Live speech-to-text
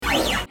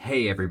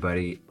Hey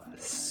everybody,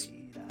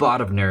 Spot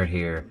of Nerd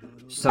here.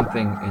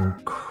 Something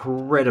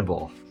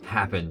incredible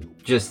happened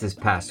just this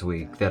past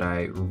week that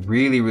I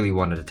really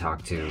wanted to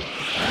talk to.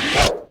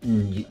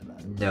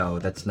 No,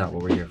 that's not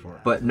what we're here for.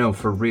 But no,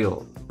 for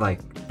real,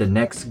 like the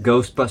next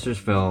Ghostbusters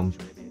film,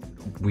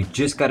 we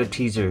just got a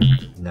teaser.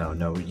 No,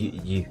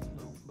 you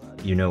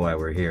know why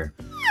we're here.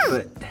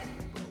 But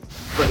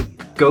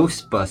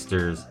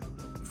Ghostbusters,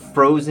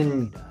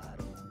 Frozen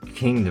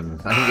Kingdom,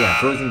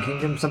 Frozen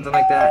Kingdom, something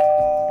like that.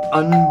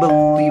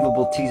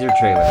 Unbelievable teaser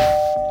trailer.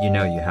 You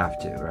know you have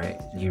to,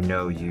 right?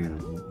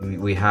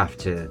 We have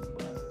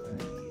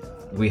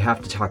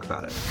to talk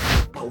about it.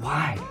 But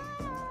why?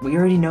 We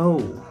already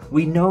know.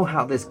 We know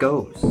how this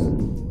goes.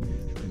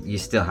 You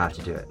still have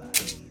to do it.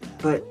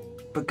 But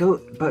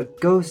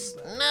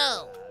Ghost.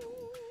 No.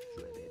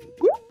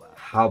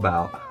 How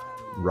about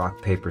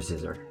rock, paper,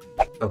 scissors?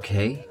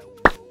 Okay.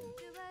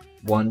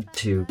 1,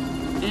 2.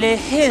 Le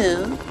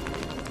who?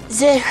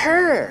 The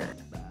her.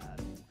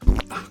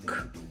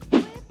 Fuck.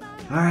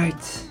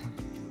 Alright.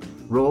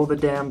 Roll the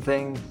damn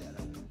thing.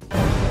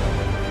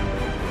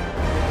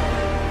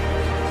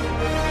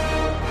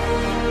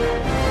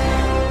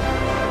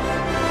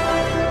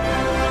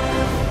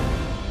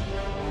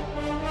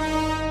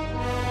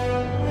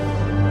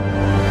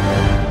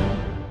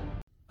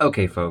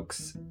 Okay,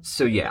 folks.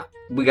 So yeah,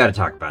 we gotta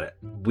talk about it.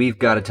 We've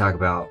gotta talk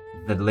about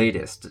the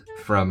latest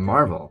from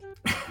Marvel.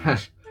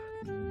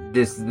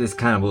 This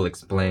kind of will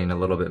explain a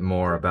little bit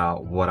more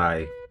about what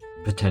I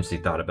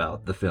potentially thought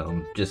about the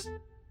film. Just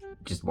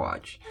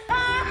watch.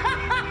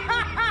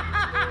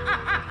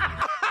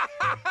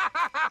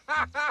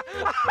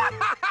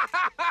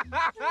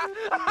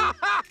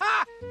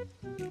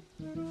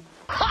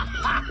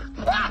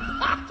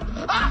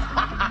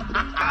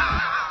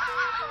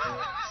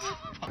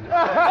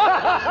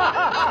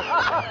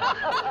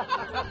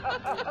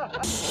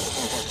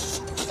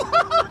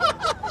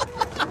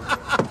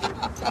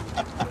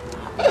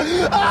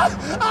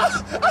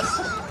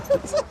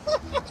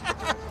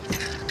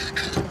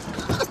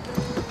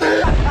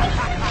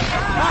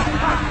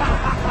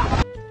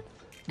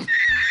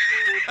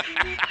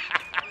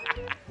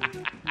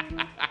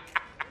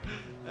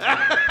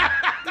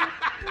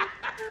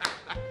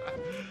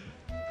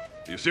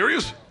 You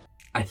serious?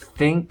 I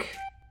think,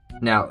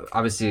 now,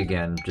 obviously,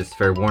 again, just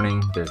fair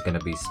warning, there's gonna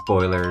be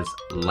spoilers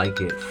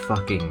like it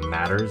fucking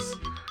matters.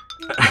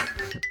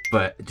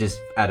 But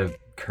just out of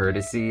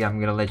courtesy, I'm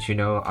gonna let you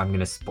know I'm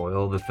gonna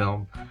spoil the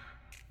film.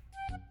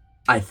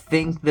 I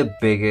think the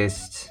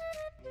biggest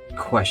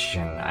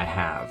question I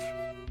have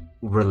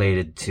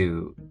related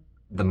to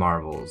the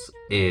Marvels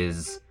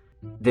is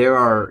there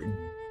are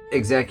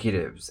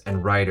executives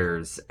and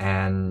writers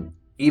and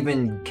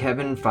even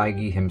Kevin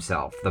Feige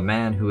himself, the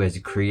man who has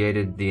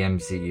created the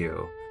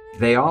MCU,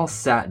 they all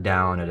sat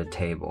down at a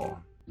table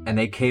and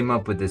they came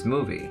up with this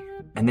movie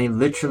and they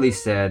literally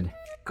said,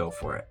 go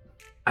for it.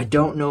 I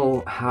don't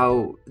know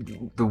how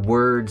the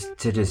words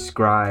to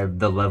describe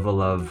the level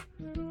of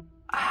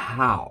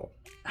how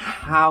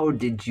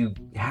did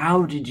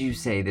you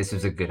say this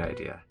was a good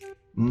idea?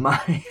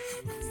 My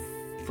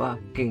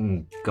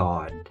fucking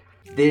God.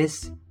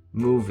 This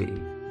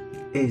movie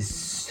is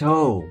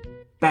so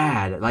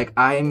bad. Like,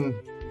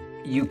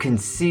 you can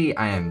see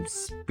I am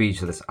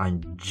speechless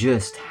on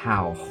just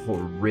how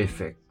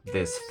horrific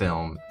this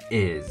film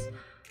is.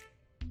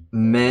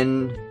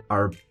 Men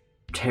are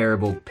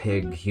terrible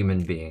pig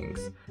human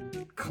beings.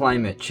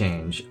 Climate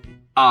change,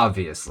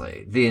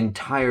 obviously. The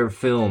entire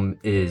film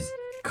is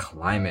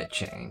climate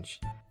change.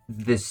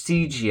 The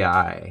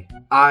CGI,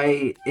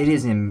 it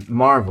is in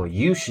Marvel.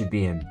 You should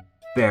be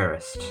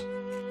embarrassed.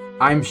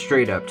 I'm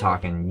straight up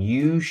talking.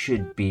 You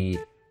should be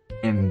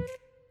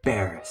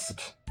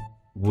embarrassed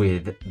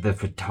with the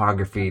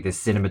photography, the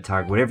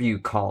cinematography, whatever you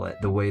call it,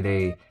 the way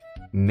they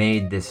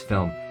made this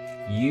film.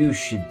 You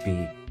should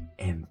be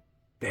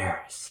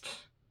embarrassed.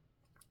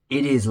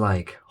 It is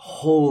like,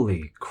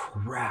 holy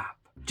crap.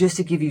 Just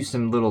to give you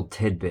some little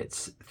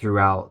tidbits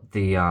throughout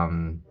the,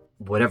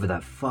 whatever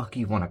the fuck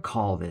you want to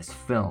call this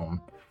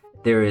film,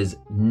 there is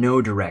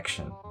no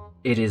direction.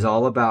 It is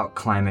all about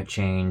climate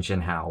change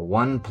and how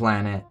one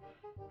planet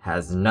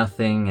has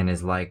nothing and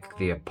is like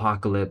the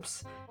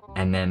apocalypse,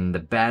 and then the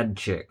bad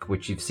chick,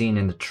 which you've seen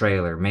in the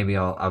trailer, maybe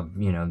I'll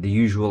the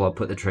usual, I'll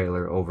put the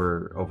trailer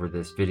over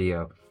this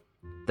video.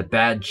 The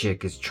bad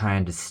chick is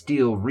trying to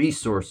steal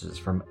resources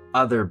from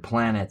other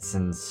planets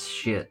and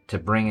shit to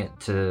bring it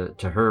to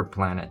her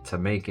planet to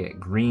make it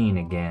green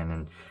again,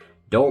 and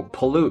don't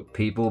pollute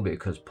people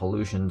because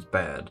pollution's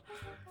bad.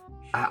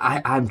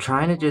 I'm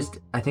trying to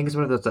I think it's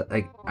one of those,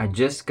 like, I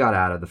just got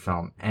out of the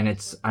film and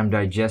I'm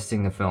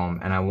digesting the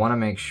film and I want to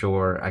make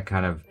sure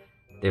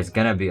there's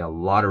gonna be a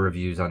lot of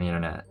reviews on the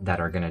internet that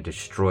are gonna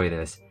destroy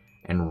this,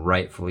 and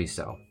rightfully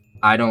so.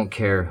 I don't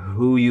care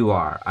who you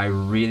are. I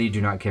really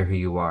do not care who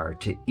you are.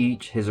 To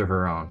each his or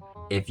her own.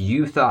 If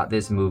you thought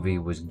this movie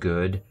was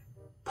good,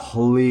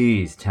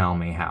 please tell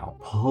me how.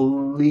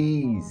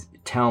 Please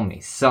tell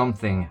me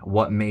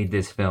what made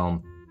this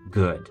film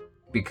good.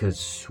 Because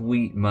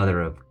sweet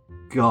mother of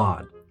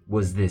God,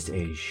 was this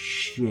a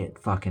shit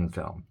fucking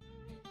film.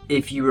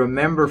 If you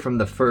remember from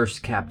the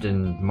first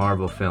Captain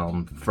Marvel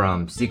film,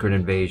 from Secret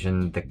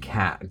Invasion, the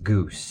cat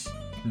Goose,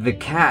 the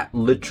cat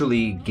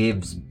literally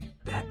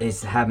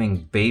is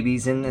having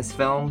babies in this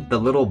film. The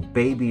little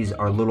babies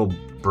are little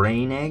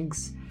brain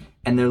eggs,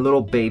 and they're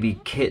little baby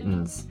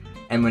kittens.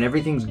 And when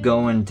everything's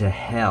going to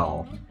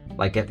hell,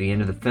 like at the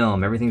end of the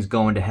film, everything's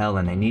going to hell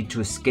and they need to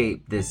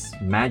escape this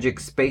magic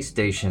space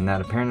station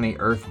that apparently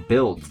Earth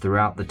built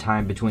throughout the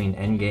time between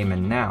Endgame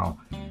and now.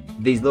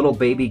 These little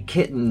baby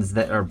kittens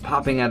that are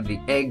popping out of the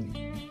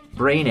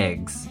brain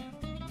eggs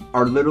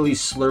are literally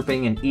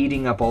slurping and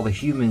eating up all the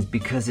humans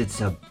because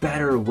it's a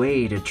better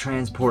way to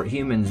transport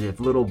humans if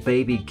little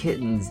baby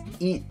kittens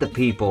eat the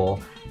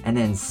people and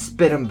then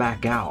spit them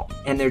back out.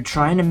 And they're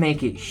trying to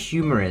make it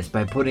humorous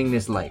by putting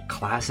this like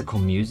classical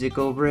music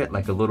over it,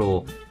 like a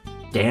little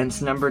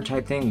dance number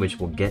type thing, which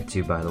we'll get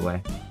to, by the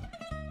way.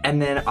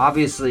 And then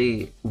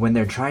obviously when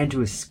they're trying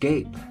to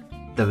escape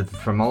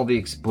from all the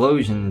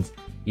explosions,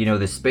 you know,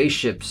 the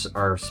spaceships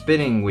are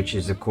spinning, which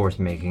is of course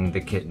making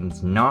the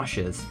kittens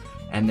nauseous,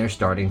 and they're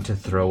starting to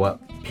throw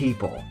up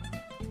people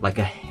like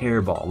a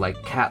hairball,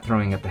 like cat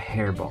throwing up a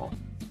hairball.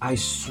 I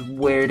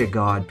swear to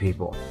God,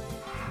 people,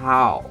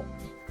 how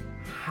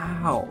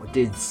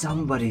did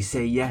somebody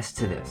say yes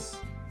to this?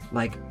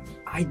 Like,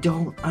 I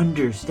don't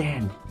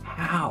understand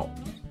how.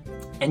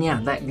 And yeah,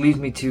 that leads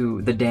me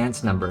to the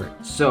dance number.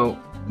 So,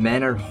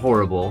 men are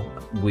horrible.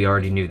 We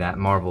already knew that.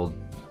 Marvel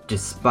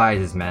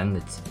despises men.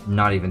 They're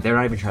not even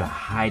trying to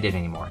hide it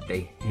anymore.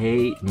 They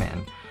hate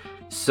men.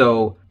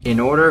 So,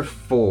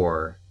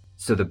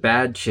 so the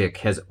bad chick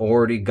has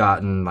already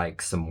gotten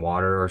like some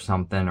water or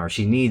something, or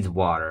she needs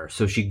water.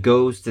 So she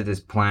goes to this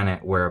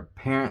planet where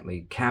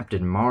apparently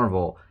Captain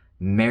Marvel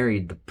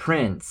married the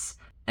prince.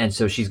 And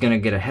so she's going to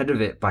get ahead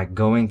of it by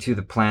going to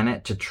the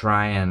planet to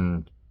try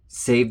and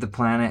save the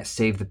planet,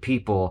 save the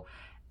people.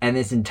 And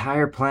this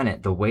entire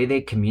planet, the way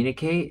they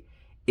communicate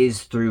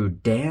is through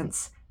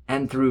dance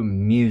and through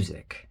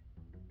music.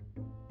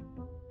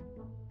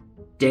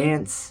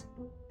 Dance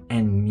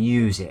and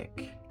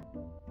music.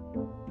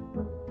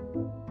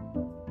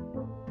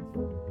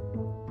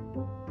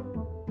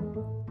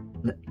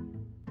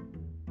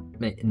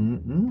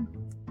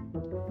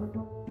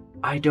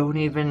 I don't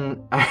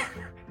even...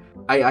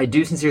 I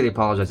do sincerely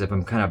apologize if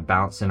I'm kind of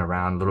bouncing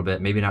around a little bit,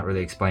 maybe not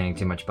really explaining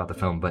too much about the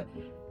film, but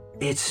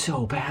it's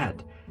so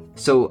bad.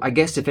 So I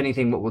guess if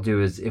anything, what we'll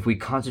do is if we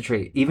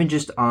concentrate even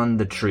just on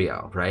the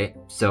trio, right?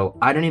 So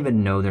I don't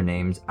even know their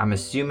names. I'm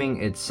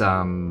assuming it's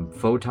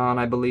Photon,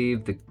 I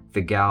believe,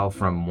 the gal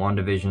from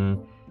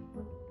WandaVision.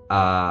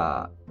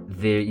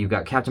 You've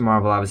got Captain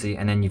Marvel, obviously,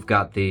 and then you've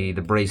got the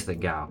bracelet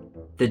gal.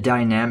 The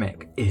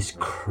dynamic is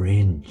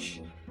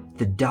cringe.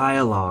 The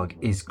dialogue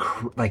is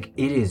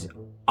it is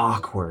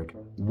awkward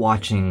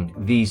watching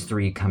these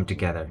three come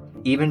together.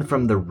 Even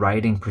from the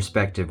writing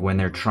perspective, when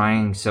they're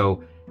trying,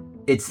 so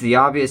it's the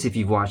obvious if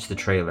you've watched the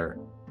trailer.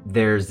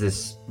 There's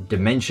this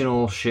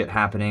dimensional shit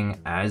happening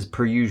as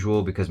per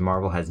usual because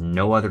Marvel has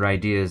no other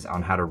ideas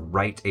on how to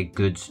write a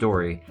good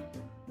story.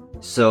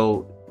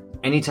 So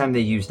anytime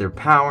they use their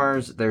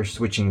powers, they're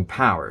switching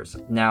powers.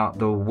 Now,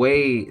 the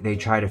way they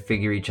try to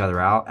figure each other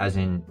out, as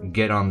in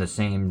get on the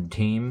same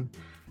team,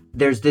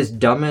 they're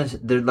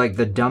like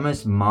the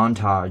dumbest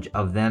montage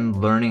of them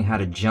learning how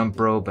to jump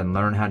rope and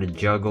learn how to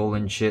juggle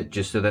and shit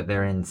just so that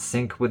they're in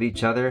sync with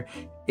each other.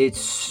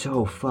 It's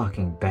so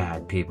fucking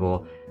bad,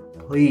 people.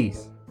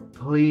 Please,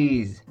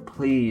 please,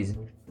 please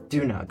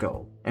do not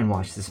go and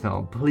watch this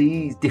film.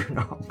 Please do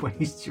not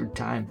waste your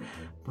time.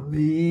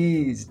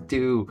 Please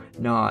do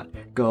not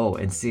go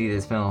and see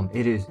this film.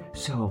 It is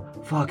so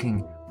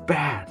fucking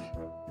bad.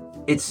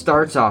 It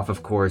starts off,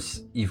 of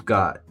course, you've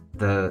got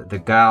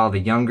the gal, the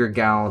younger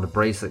gal, the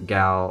bracelet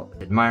gal,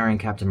 admiring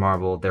Captain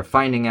Marvel. They're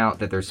finding out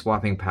that they're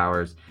swapping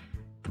powers.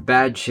 The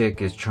bad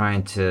chick is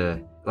trying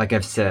to, like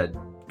I've said,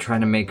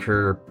 trying to make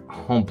her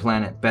home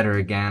planet better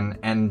again.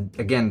 And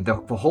again, the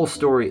whole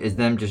story is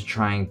them just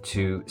trying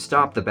to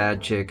stop the bad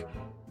chick,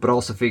 but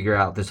also figure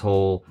out this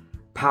whole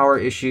power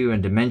issue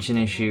and dimension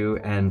issue.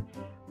 And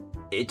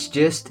it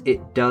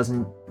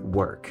doesn't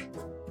work.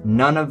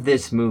 None of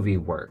this movie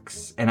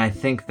works. And I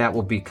think that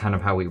will be kind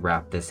of how we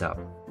wrap this up.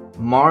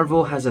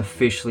 Marvel has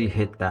officially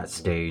hit that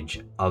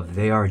stage of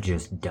they are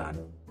just done.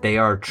 They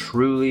are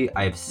truly,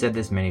 I've said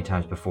this many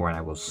times before and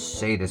I will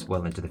say this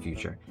well into the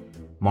future,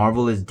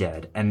 Marvel is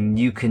dead. And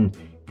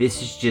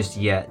this is just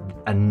yet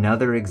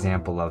another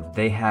example of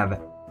they have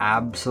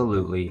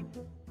absolutely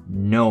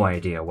no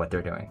idea what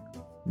they're doing.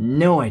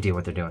 No idea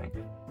what they're doing.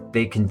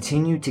 They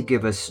continue to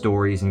give us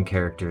stories and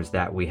characters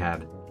that we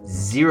have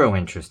zero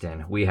interest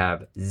in. We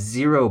have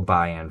zero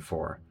buy-in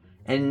for.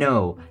 And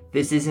no,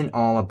 this isn't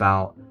all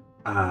about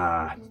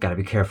gotta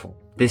be careful.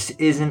 This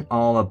isn't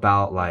all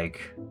about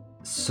like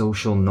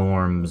social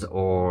norms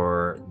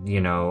or,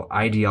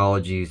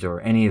 ideologies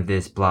or any of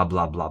this blah,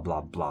 blah, blah,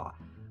 blah, blah.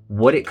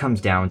 What it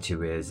comes down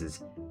to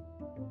is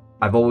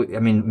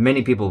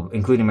many people,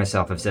 including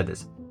myself, have said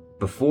this.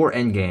 Before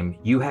Endgame,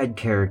 you had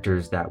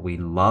characters that we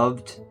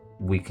loved,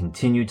 we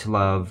continue to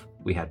love,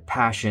 we had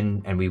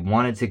passion, and we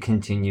wanted to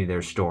continue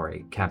their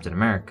story. Captain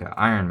America,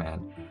 Iron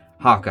Man,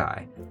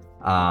 Hawkeye,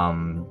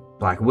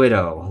 Black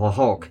Widow,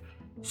 Hulk.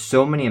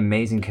 So many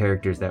amazing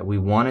characters that we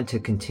wanted to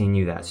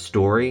continue that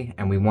story,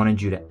 and we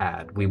wanted you to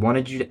add. We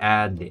wanted you to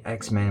add the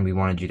X-Men, we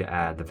wanted you to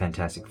add the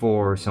Fantastic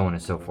Four, so on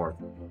and so forth.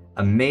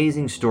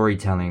 Amazing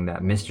storytelling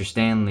that Mr.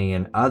 Stan Lee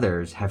and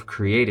others have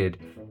created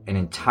an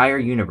entire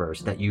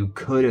universe that you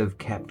could have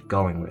kept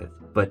going with.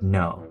 But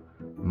no,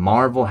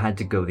 Marvel had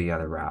to go the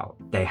other route.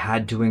 They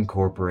had to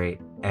incorporate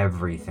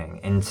everything.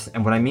 And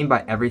what I mean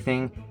by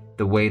everything,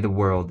 the way the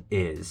world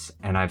is.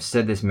 And I've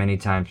said this many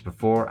times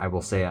before, I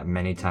will say it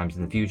many times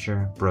in the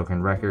future.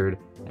 Broken record,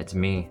 it's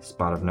me,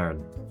 Spot of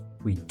Nerd.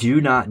 We do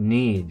not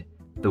need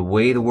the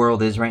way the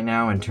world is right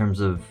now in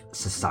terms of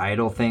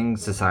societal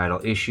things,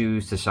 societal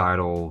issues,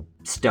 societal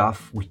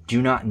stuff. We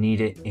do not need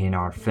it in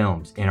our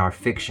films, in our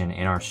fiction,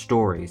 in our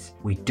stories.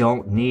 We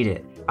don't need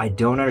it. I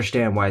don't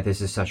understand why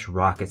this is such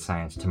rocket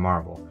science to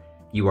Marvel.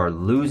 You are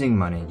losing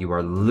money, you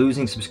are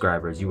losing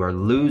subscribers, you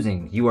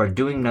are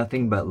doing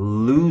nothing but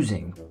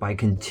losing by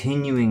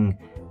continuing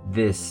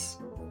this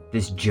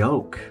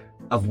joke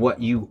of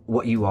what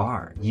you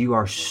are. You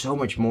are so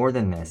much more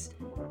than this.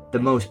 The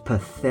most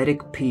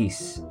pathetic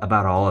piece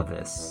about all of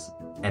this,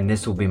 and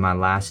this will be my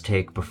last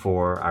take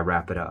before I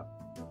wrap it up.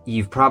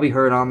 You've probably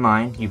heard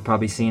online, you've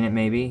probably seen it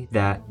maybe,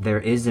 that there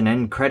is an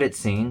end credit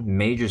scene,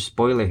 major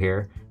spoiler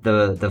here.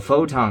 The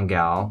Photon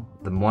gal,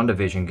 the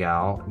WandaVision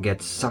gal,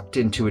 gets sucked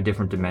into a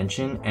different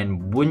dimension,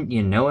 and wouldn't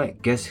you know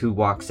it, guess who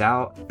walks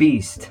out?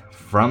 Beast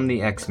from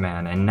the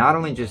X-Men. And not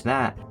only just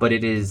that, but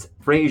it is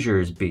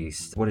Frasier's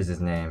Beast. What is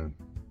his name?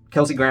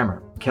 Kelsey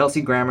Grammer.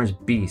 Kelsey Grammer's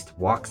Beast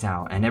walks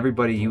out, and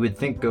everybody you would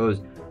think goes,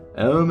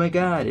 oh my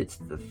god, it's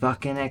the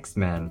fucking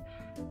X-Men.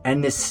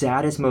 And the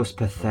saddest, most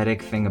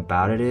pathetic thing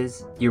about it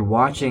is, you're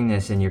watching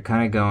this and you're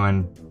kind of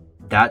going,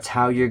 that's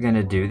how you're going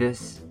to do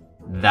this?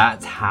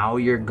 That's how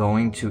you're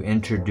going to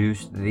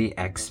introduce the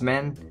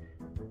X-Men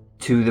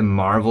to the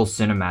Marvel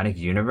Cinematic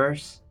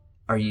Universe?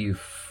 Are you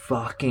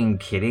fucking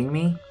kidding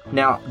me?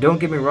 Now, don't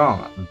get me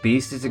wrong,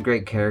 Beast is a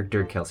great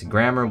character, Kelsey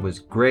Grammer was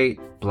great,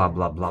 blah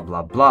blah blah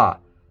blah blah.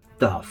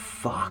 The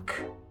fuck?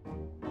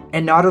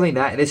 And not only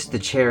that, this is the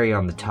cherry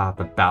on the top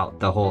about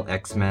the whole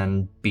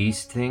X-Men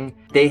Beast thing.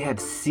 They have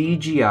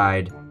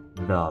CGI'd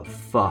the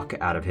fuck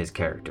out of his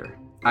character.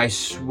 I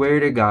swear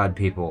to God,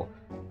 people,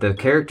 the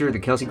character, the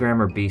Kelsey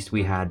Grammer Beast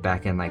we had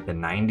back in like the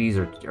 90s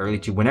or early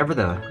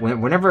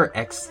whenever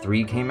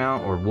X3 came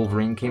out or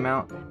Wolverine came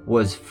out,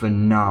 was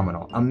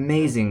phenomenal.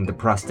 Amazing, the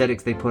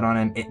prosthetics they put on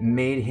him, it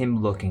made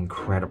him look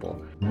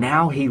incredible.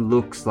 Now he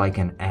looks like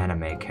an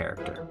anime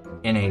character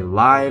in a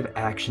live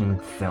action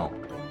film.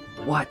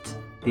 What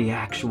the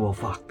actual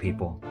fuck,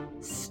 people?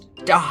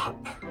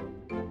 Stop!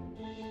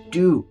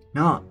 Do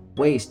not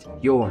waste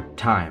your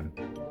time.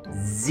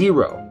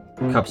 0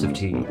 cups of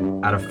tea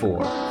out of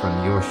 4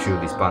 from yours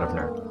truly, Spot of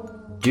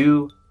Nerd.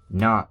 Do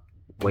not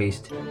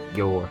waste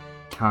your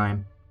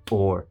time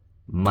or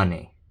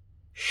money.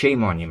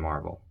 Shame on you,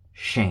 Marvel.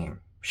 Shame.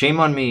 Shame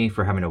on me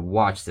for having to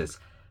watch this.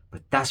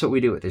 But that's what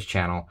we do at this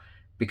channel,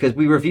 because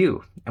we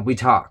review and we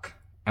talk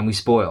and we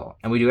spoil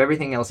and we do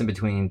everything else in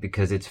between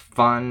because it's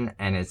fun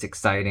and it's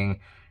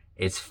exciting.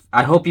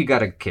 I hope you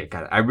got a kick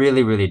out of it. I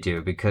really, really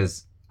do,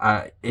 because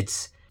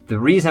it's the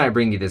reason I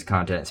bring you this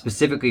content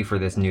specifically for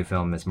this new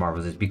film, Ms.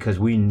 Marvels, is because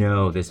we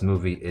know this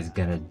movie is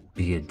gonna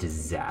be a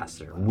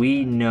disaster.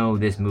 We know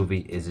this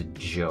movie is a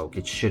joke.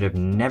 It should have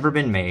never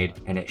been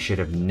made, and it should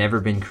have never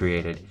been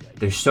created.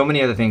 There's so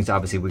many other things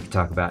obviously we could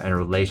talk about in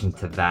relation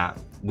to that.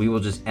 We will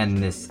just end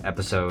this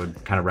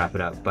episode, kind of wrap it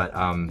up, but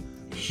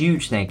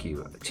huge thank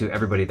you to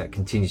everybody that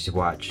continues to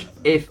watch.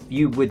 If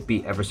you would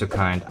be ever so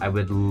kind, I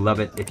would love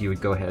it if you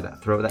would go ahead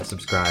and throw that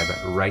subscribe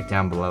right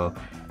down below.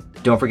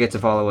 Don't forget to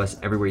follow us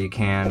everywhere you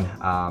can.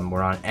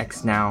 We're on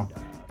X now.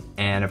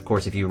 And of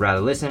course, if you'd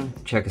rather listen,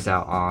 check us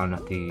out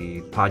on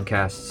the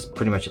podcasts,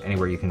 pretty much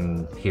anywhere you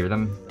can hear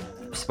them.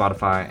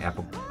 Spotify,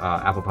 Apple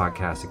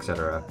Podcasts,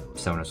 etc.,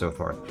 so on and so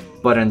forth.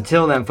 But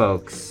until then,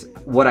 folks,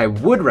 what I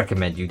would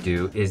recommend you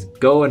do is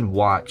go and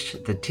watch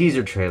the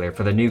teaser trailer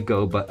for the new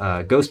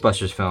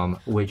Ghostbusters film,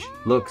 which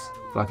looks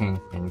fucking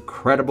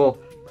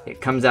incredible. It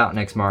comes out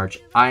next March.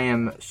 I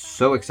am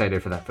so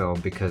excited for that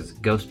film because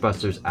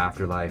Ghostbusters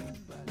Afterlife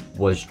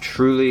was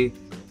truly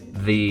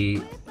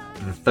the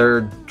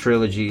third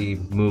trilogy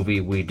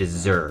movie we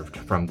deserved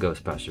from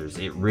Ghostbusters.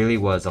 It really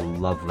was a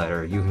love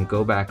letter. You can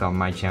go back on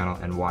my channel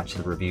and watch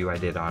the review I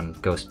did on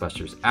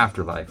Ghostbusters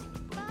Afterlife.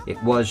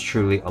 It was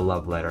truly a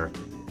love letter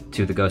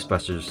to the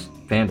Ghostbusters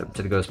fandom,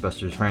 to the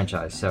Ghostbusters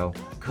franchise. So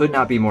could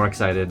not be more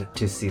excited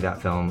to see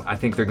that film. I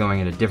think they're going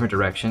in a different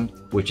direction,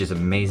 which is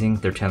amazing.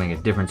 They're telling a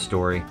different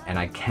story, and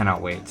I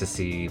cannot wait to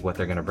see what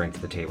they're going to bring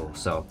to the table.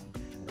 So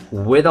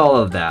with all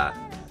of that,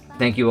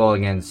 thank you all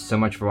again so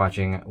much for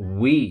watching.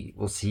 We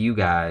will see you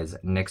guys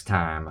next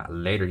time.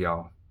 Later,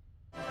 y'all.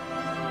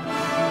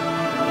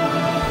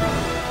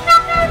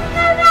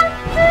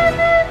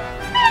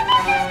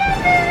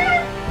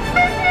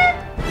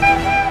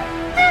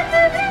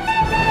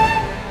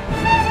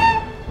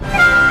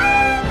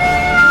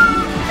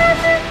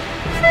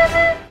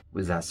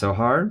 So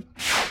hard?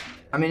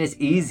 I mean, it's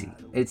easy.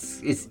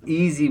 It's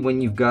easy when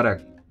you've got a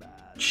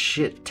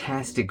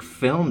shit-tastic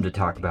film to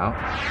talk about.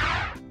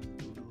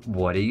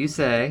 What do you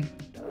say?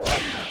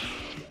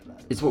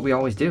 It's what we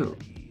always do.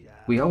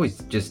 We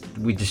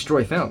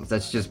destroy films.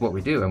 That's just what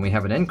we do, and we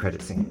have an end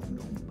credit scene.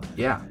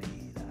 Yeah.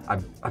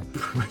 I'm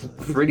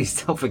pretty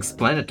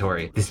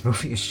self-explanatory. This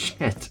movie is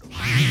shit.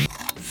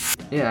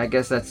 Yeah, I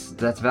guess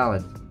that's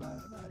valid.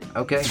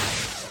 Okay.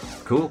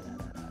 Cool.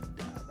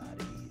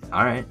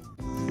 Alright.